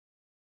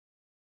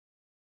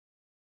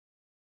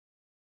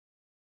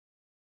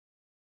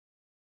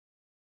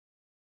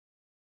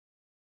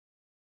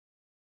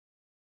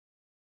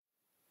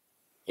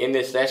In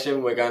this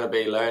session, we're going to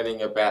be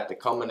learning about the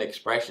common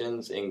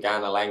expressions in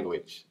Kaurna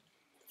language.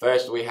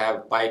 First, we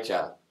have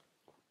Baicha.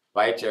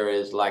 Baicha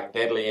is like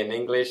deadly in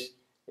English.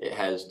 It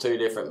has two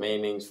different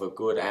meanings for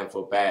good and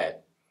for bad.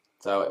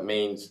 So it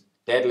means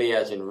deadly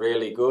as in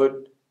really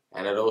good,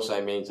 and it also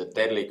means a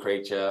deadly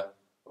creature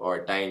or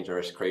a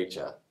dangerous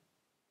creature.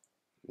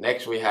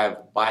 Next, we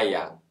have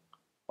Baya.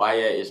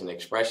 Baya is an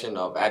expression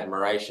of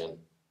admiration.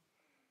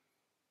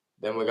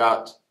 Then we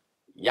got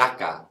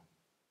Yaka.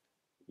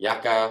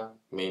 Yaka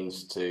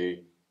means to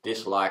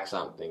dislike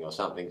something or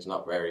something's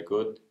not very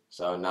good.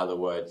 So in other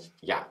words,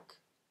 yak.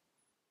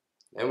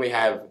 Then we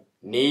have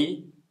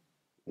Ni.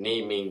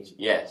 Ni means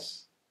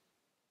yes.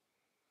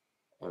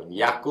 And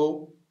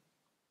Yaku.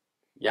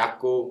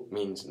 Yaku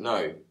means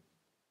no.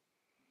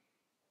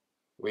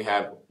 We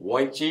have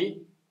Woinchi.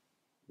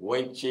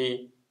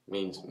 Woinchi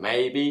means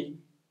maybe.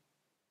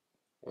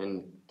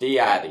 And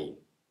Diari.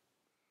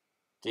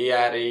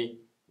 Diari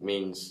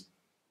means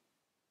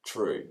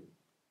true.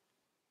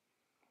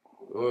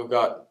 We've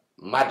got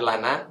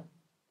Madlana.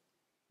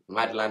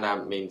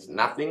 Madlana means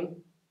nothing.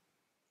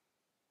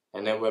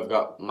 And then we've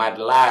got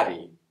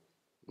Madlari.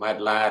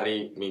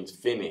 Madlari means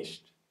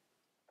finished.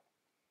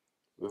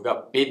 We've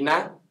got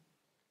Bidna.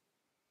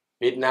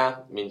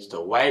 Bidna means to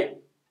wait,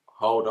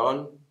 hold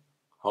on,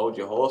 hold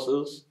your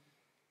horses.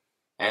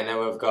 And then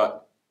we've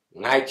got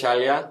Ngai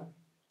Chalya.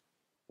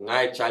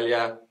 Ngai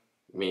Chalya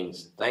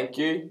means thank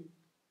you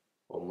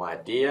or my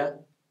dear.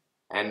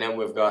 And then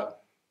we've got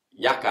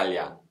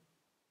Yakalya.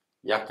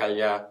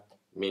 Yakalya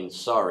means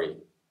sorry.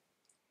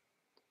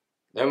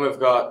 Then we've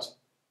got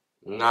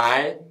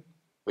Ngai,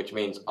 which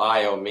means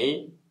I or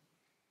me.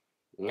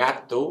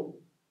 Ngatu,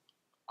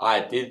 I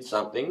did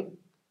something.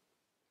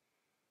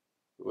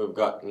 We've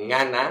got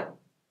Ngana,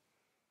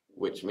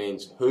 which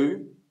means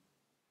who.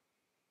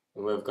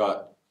 And we've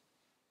got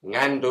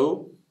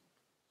Ngandu,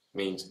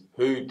 means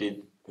who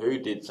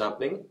did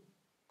something.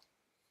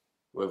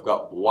 We've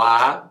got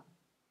Wa.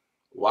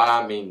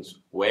 Wa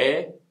means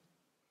where.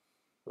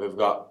 We've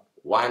got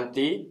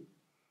Wanti,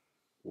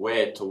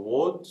 where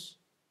towards.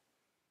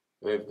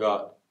 We've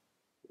got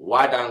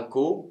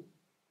Wadanku,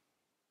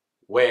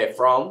 where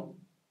from.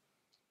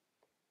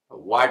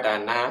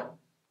 Wadana,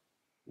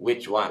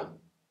 which one.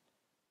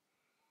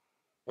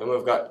 And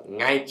we've got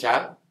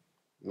Ngaicha,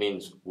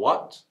 means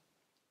what.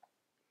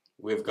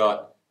 We've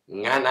got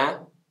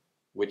Ngana,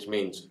 which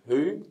means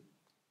who.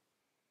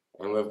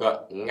 And we've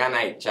got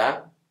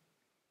Nganaicha,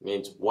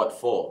 means what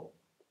for.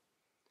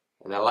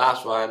 And the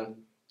last one,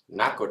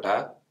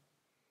 Nakota,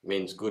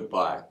 means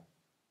goodbye.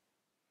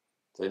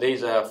 So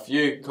these are a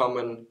few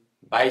common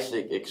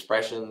basic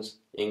expressions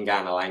in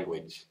Kaurna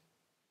language.